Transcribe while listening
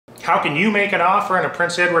How can you make an offer on a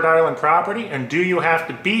Prince Edward Island property, and do you have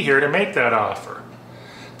to be here to make that offer?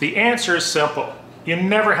 The answer is simple. You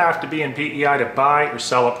never have to be in p.e.i. to buy or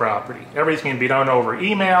sell a property. Everything can be done over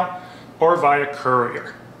email or via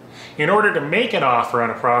courier. In order to make an offer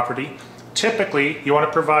on a property, typically you want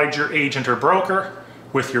to provide your agent or broker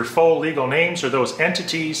with your full legal names or those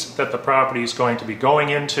entities that the property is going to be going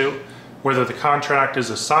into, whether the contract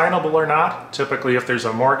is assignable or not. Typically, if there's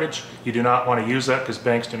a mortgage, you do not want to use that because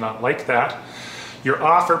banks do not like that. Your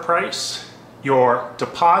offer price, your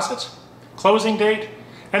deposit, closing date,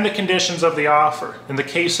 and the conditions of the offer. In the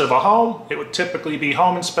case of a home, it would typically be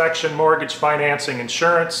home inspection, mortgage, financing,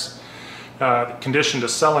 insurance, condition to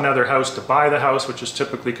sell another house to buy the house, which is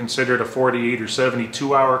typically considered a 48 or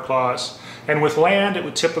 72-hour clause. And with land, it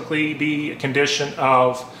would typically be a condition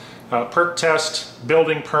of perk test,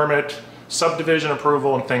 building permit, subdivision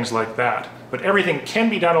approval, and things like that. But everything can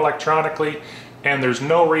be done electronically, and there's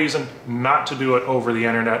no reason not to do it over the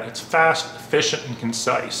internet. It's fast, efficient, and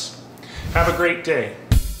concise. Have a great day.